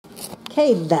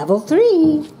Okay, level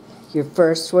 3. Your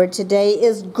first word today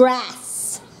is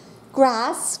grass.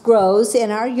 Grass grows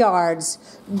in our yards.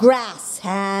 Grass,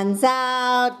 hands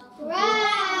out.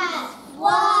 Grass.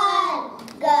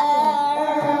 1. Grass.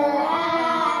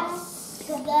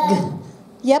 G.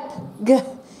 Yep, G.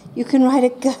 You can write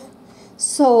a G.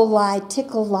 So light,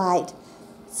 tickle light.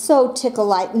 So tickle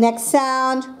light. Next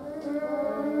sound.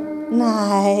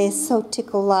 Nice, so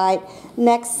tickle light.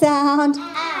 Next sound.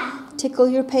 Tickle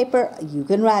your paper. You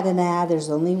can write an A, there's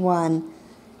only one.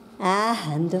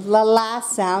 And the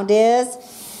last sound is,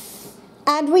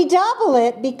 and we double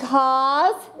it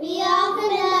because We often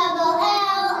double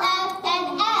L, F,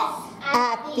 and S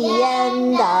at the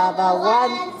end of a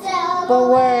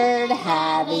one-syllable word,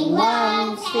 having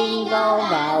one single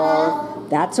vowel.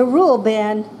 That's a rule,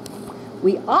 Ben.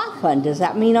 We often, does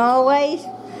that mean always?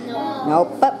 No.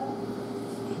 Nope, but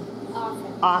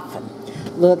often.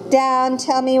 Look down,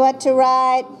 tell me what to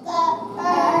write.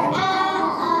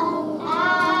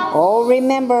 Oh,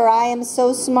 remember, I am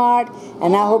so smart,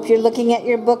 and I hope you're looking at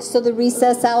your books so the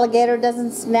recess alligator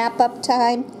doesn't snap up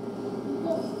time.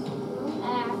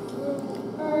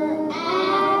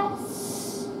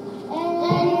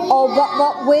 Oh,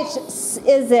 but which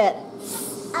is it?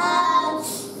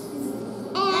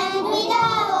 And we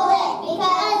double it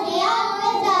because we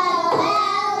always double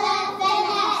L, F, and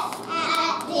S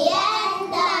at the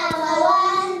end of a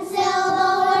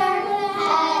one-syllable word,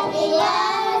 having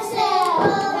one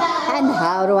syllable vowel. And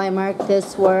how do I mark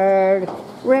this word?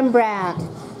 Rembrandt.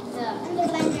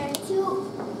 Underline there are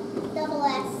 2 double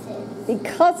S's.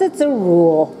 Because it's a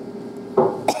rule.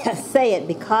 Say it,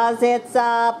 because it's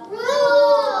a...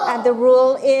 Rule! And the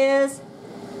rule is...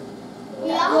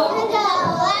 We often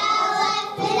double L,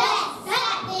 F, and S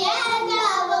at the end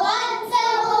of a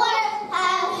one-syllable word,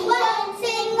 having one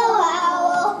single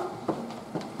vowel.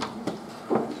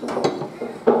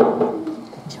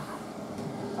 Good job.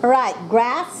 All right,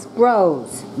 grass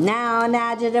grows. Noun,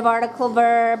 adjective, article,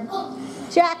 verb.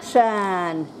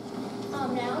 Jackson.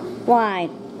 Noun. Why?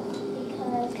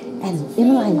 Because And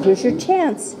Emmeline, here's your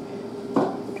chance.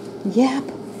 Yep.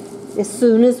 As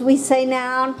soon as we say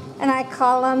noun and I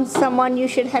call on someone, you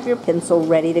should have your pencil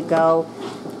ready to go.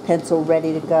 Pencil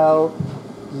ready to go.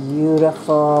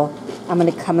 Beautiful. I'm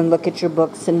going to come and look at your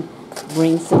books and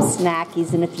bring some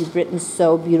snackies. And if you've written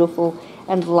so beautiful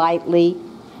and lightly.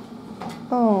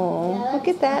 Oh, look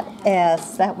at that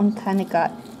S. That one kind of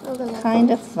got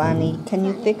kind of funny. Can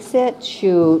you fix it?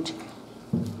 Shoot.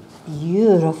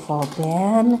 Beautiful,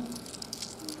 Ben.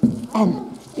 And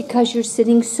because you're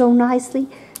sitting so nicely,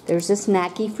 there's a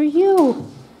snacky for you.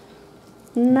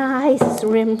 Nice,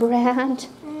 Rembrandt.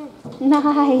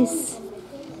 Nice.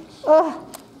 Oh,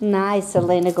 nice,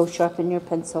 Elena. Go sharpen your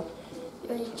pencil. you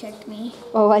already checked me.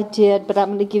 Oh, I did, but I'm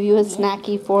going to give you a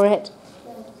snacky for it.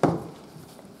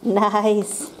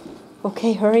 Nice.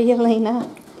 Okay, hurry, Elena.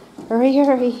 Hurry,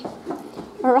 hurry.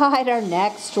 All right, our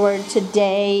next word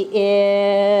today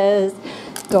is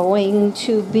going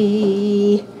to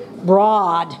be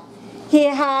broad. He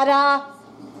had a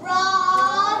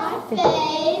Broad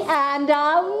face and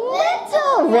a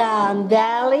little round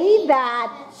belly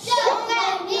that shook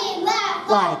and me laugh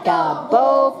like a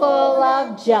bowl full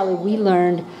of jelly. We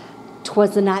learned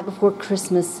 'twas the night before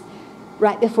Christmas,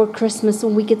 right before Christmas,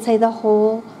 when we could say the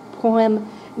whole poem.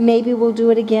 Maybe we'll do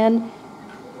it again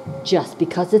just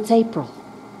because it's April.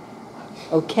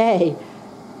 Okay.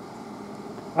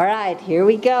 All right, here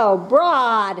we go.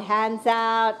 Broad, hands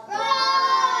out.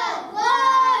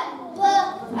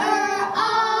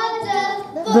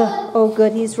 Oh,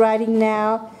 good, he's writing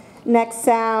now. Next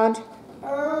sound.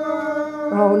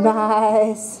 Oh,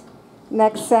 nice.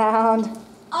 Next sound.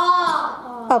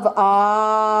 Of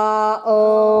ah,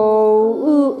 oh,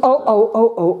 ooh,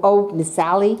 oh, Miss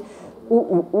Sally.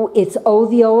 Ooh, it's O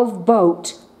the O of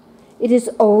boat. It is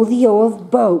O the O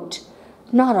of boat.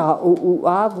 Not ah, ooh,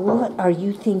 ah. What are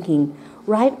you thinking?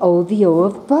 Right, O the O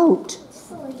of boat.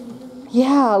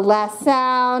 Yeah, last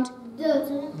sound.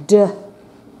 D.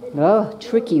 Oh,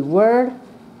 tricky word.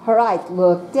 All right,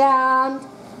 look down.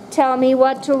 Tell me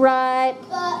what to write.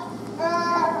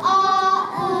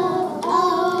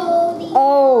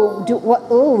 Oh, what?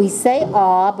 Oh, we say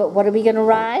ah, but what are we gonna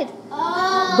write?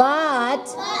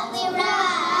 But.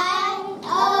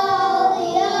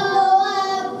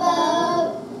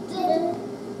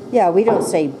 Yeah, we don't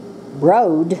say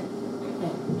broad.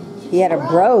 He had a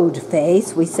broad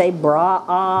face. We say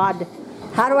broad.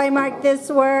 How do I mark this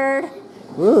word?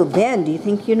 Ooh, Ben, do you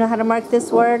think you know how to mark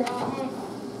this word?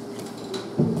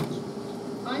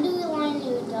 Undo the line and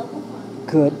do a double line.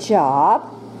 Good job.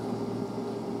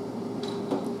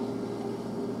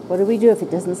 What do we do if it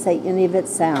doesn't say any of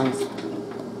its sounds?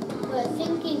 Put a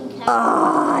thinking cap.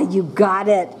 Ah, you got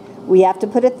it. We have to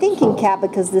put a thinking cap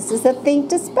because this is a think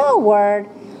to spell word.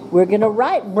 We're going to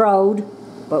write broad,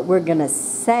 but we're going to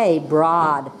say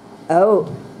broad. Oh,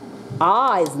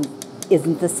 ah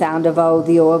isn't the sound of O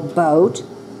the O of boat.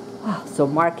 Oh, so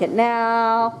mark it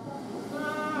now.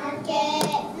 Mark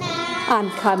it now.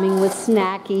 I'm coming with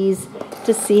snackies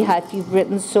to see how if you've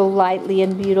written so lightly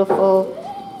and beautiful.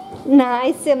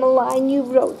 Nice, Emmeline, you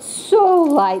wrote so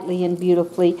lightly and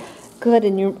beautifully. Good,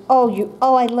 and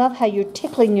I love how you're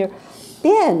tickling your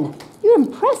Ben. You're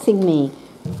impressing me.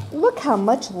 Look how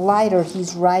much lighter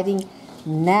he's writing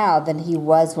now than he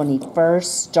was when he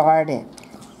first started.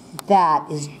 That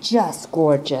is just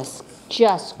gorgeous.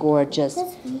 Just gorgeous.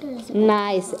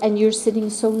 Nice, and you're sitting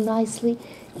so nicely.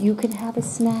 You can have a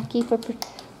snacky for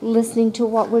listening to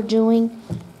what we're doing.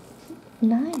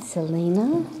 Nice,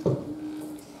 Elena.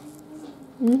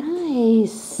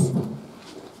 Nice.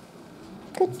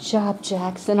 Good job,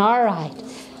 Jackson. All right.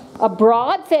 A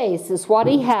broad face is what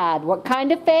he had. What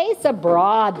kind of face? A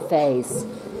broad face.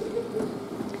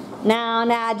 Noun,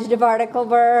 adjective, article,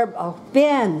 verb. Oh,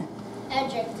 Ben.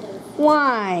 Adjective.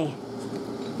 Why?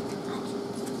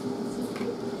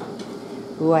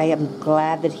 Ooh, I am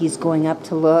glad that he's going up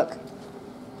to look.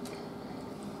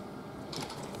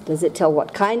 Does it tell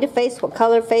what kind of face, what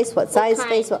color face, what size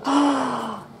face?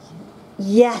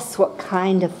 Yes, what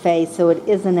kind of face, so it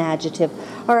is an adjective.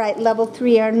 All right, level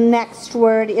 3, our next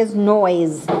word is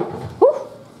noise. Whew,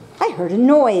 I heard a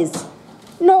noise.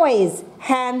 Noise,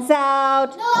 hands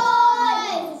out.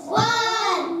 Noise.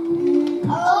 One.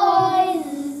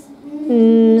 Noise.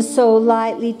 So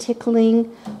lightly tickling,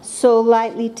 so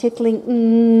lightly tickling.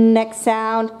 Next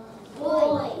sound.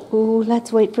 Boy. Ooh,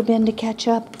 let's wait for Ben to catch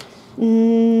up.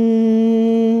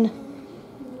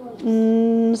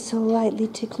 So lightly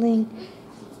tickling.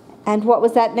 And what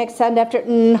was that next sound after?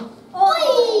 Oi.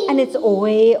 And it's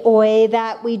oi,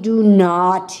 that we do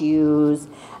not use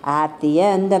at the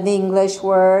end of English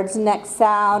words. Next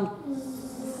sound.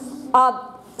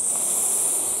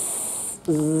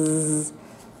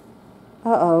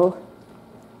 Uh-oh.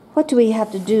 What do we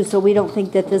have to do so we don't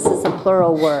think that this is a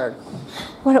plural word?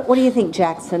 What do you think,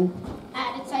 Jackson?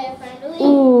 Add it to your friendly.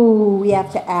 Ooh, we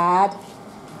have to add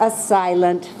a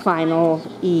silent final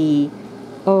E.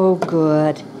 Oh,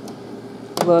 good.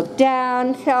 Look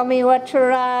down, tell me what to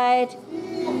write.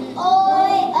 Oi,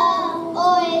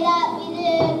 that we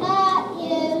did not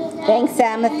use. Thanks,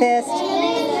 Amethyst.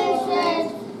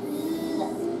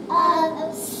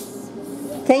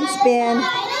 Thanks, Ben.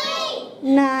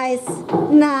 Nice,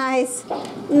 nice,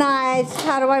 nice.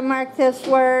 How do I mark this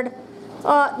word?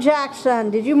 Oh, Jackson,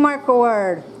 did you mark a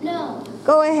word? No.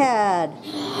 Go ahead.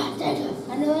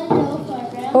 Underline no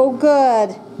paragraph. Oh,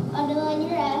 good. Underline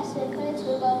your S and put it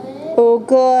above it. Oh,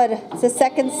 good. It's the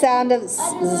second sound of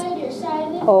Underline your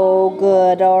silent. Oh,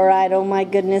 good. All right. Oh, my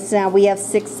goodness. Now we have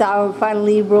 6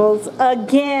 finally rules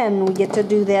again. We get to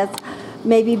do this.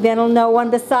 Maybe Ben will know one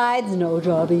besides. No,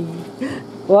 Jobby.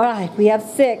 All right. We have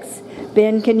 6.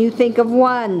 Ben, can you think of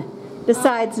one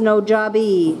besides no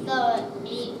Jobby?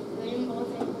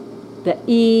 The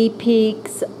E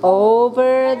peeks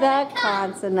over the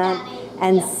consonant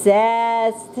and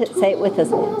says, say it with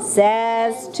us,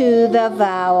 says to the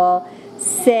vowel,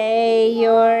 say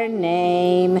your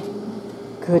name.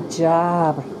 Good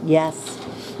job. Yes.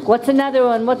 What's another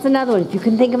one? What's another one? If you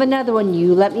can think of another one,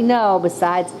 you let me know.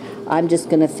 Besides, I'm just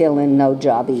going to fill in no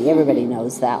Jobby. Everybody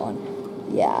knows that one.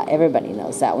 Yeah, everybody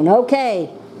knows that one. Okay,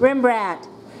 Rembrandt.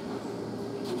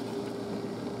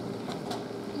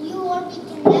 You or we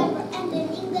can never end in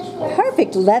English words.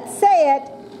 Perfect. Let's say it.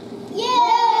 You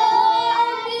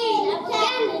or we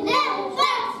can never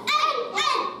end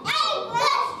in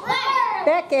English words.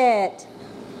 Beckett.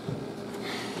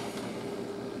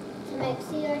 To make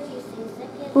C-O-T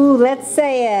seconds. Ooh, let's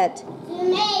say it. To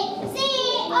make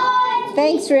C-O-T.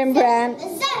 Thanks, Rembrandt.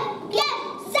 Sound.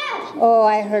 Oh,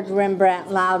 I heard Rembrandt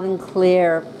loud and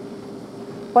clear.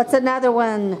 What's another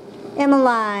one?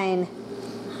 Emmeline.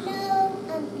 No,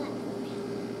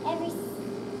 every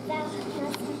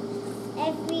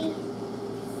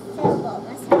syllable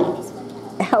must have this one.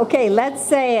 Okay, let's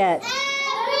say it.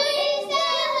 Every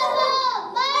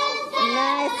syllable must have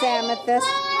Nice, Amethyst.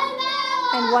 one vowel.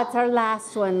 And what's our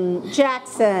last one?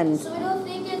 Jackson. So we don't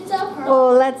think it's a her.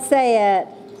 Oh, let's say it.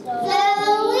 So we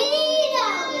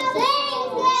don't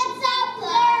think it's a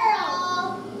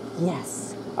plural.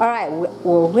 Yes. All right.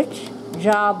 Well, which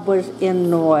job was in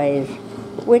noise?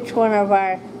 Which one of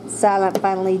our silent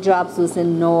finally jobs was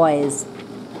in noise?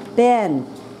 Ben.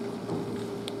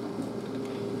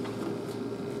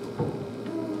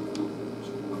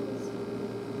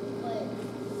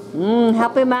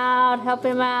 Help him out, help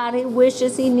him out. He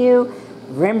wishes he knew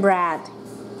Rembrandt.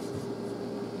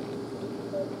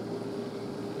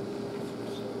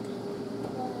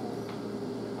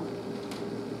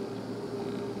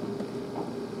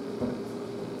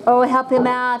 Oh, help him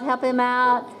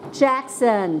out,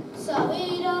 Jackson. So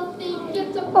we don't think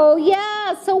it's a Oh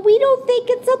yeah, so we don't think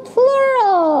it's a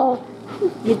plural.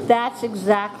 That's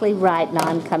exactly right. Now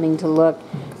I'm coming to look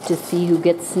to see who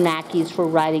gets snackies for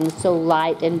writing so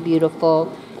light and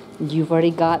beautiful. You've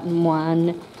already gotten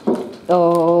one.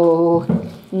 Oh,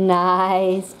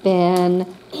 nice,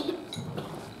 Ben.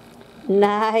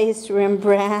 Nice,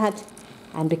 Rembrandt.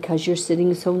 And because you're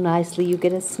sitting so nicely, you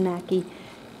get a snacky,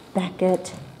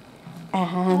 Beckett.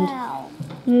 And wow.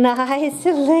 Nice,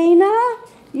 Elena.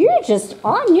 You're just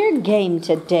on your game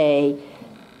today.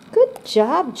 Good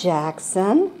job,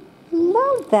 Jackson.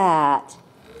 Love that.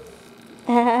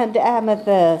 And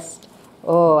Amethyst.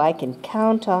 Oh, I can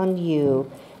count on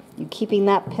you. You keeping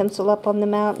that pencil up on the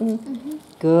mountain? Mm-hmm.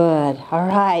 Good. All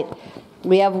right.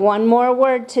 We have one more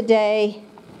word today.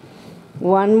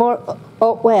 One more.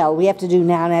 Oh, well, we have to do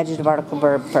noun, adjective, article,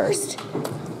 verb first.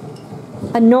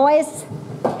 A noise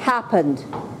happened.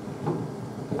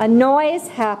 A noise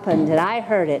happened, and I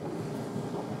heard it.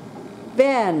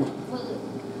 Ben.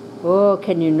 Oh,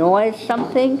 can you noise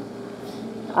something?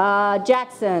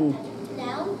 Jackson.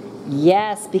 Noun.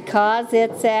 Yes, because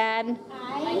it's an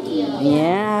Idea.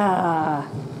 yeah.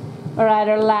 All right,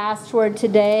 our last word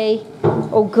today.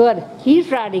 Oh, good. He's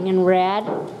writing in red.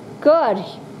 Good.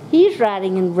 He's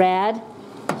writing in red.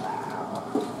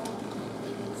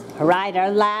 All right, our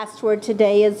last word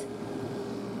today is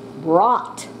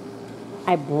brought.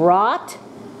 I brought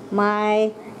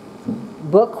my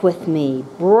book with me.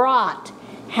 Brought.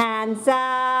 Hands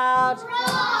out.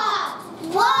 Brought.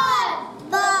 What?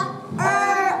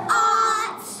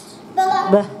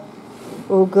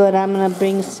 Oh, good. I'm going to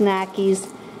bring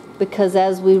snackies because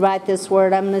as we write this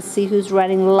word, I'm going to see who's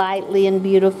writing lightly and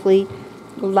beautifully.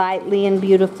 Lightly and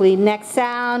beautifully. Next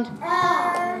sound.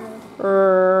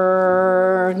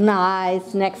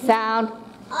 Nice. Next sound.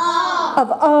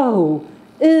 Of O.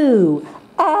 Ooh.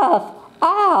 Off.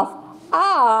 Off.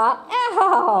 Ah.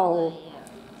 Ow.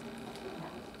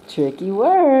 Tricky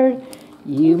word.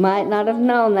 You might not have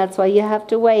known. That's why you have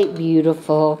to wait.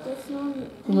 Beautiful.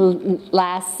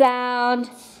 Last sound.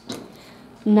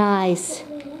 Nice.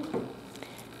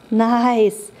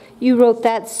 Nice. You wrote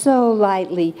that so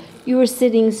lightly. You were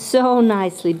sitting so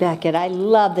nicely, Beckett. I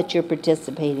love that you're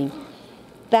participating.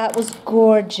 That was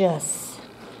gorgeous.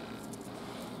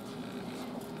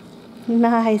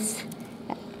 Nice.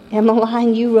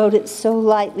 Emmeline, you wrote it so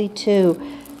lightly too.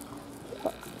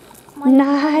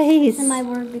 Nice. My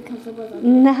word because it was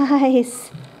Nice.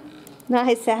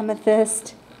 Nice,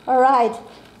 Amethyst. All right.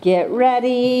 Get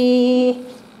ready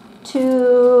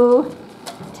to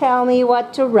tell me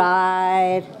what to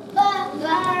write.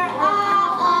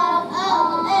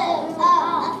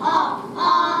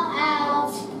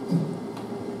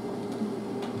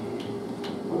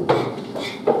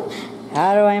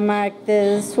 How do I mark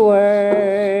this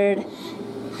word?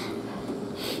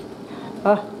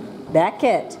 Oh,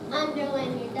 Beckett.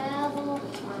 Underline your double.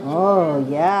 Oh,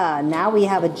 yeah. Now we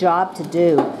have a job to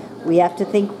do. We have to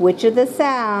think which of the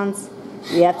sounds.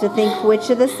 We have to think which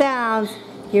of the sounds.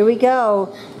 Here we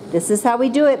go. This is how we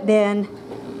do it, Ben.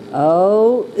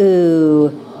 O,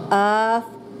 ooh, off,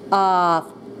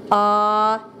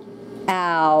 ah,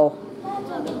 ow.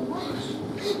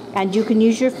 And you can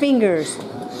use your fingers.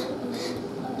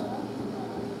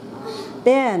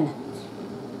 Ben,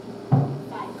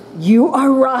 you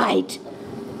are right.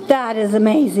 That is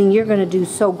amazing. You're going to do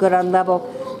so good on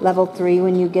level 3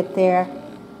 when you get there.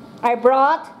 I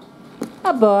brought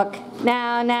a book.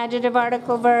 Noun, adjective,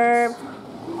 article, verb.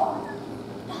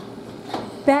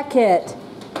 Beckett.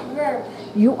 Verb.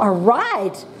 You are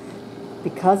right.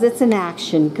 Because it's an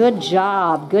action. Good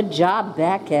job. Good job,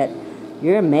 Beckett.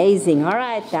 You're amazing. All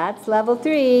right, that's level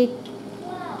 3.